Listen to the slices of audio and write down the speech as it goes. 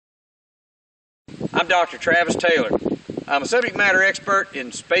I'm Dr. Travis Taylor. I'm a subject matter expert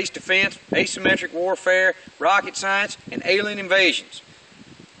in space defense, asymmetric warfare, rocket science, and alien invasions.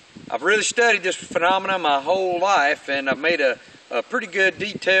 I've really studied this phenomenon my whole life, and I've made a pretty good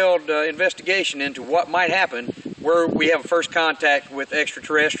detailed investigation into what might happen where we have a first contact with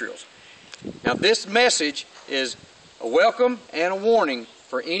extraterrestrials. Now, this message is a welcome and a warning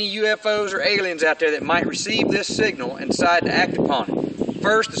for any UFOs or aliens out there that might receive this signal and decide to act upon it.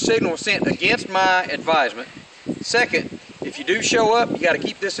 First, the signal was sent against my advisement. Second, if you do show up, you got to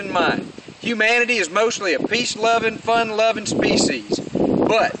keep this in mind. Humanity is mostly a peace-loving, fun-loving species,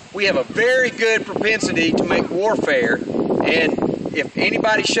 but we have a very good propensity to make warfare, and if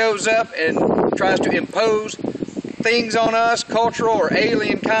anybody shows up and tries to impose things on us, cultural or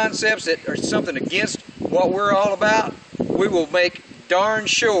alien concepts that are something against what we're all about, we will make darn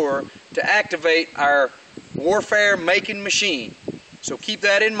sure to activate our warfare making machine. So keep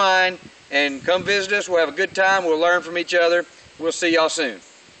that in mind and come visit us. We'll have a good time. We'll learn from each other. We'll see y'all soon.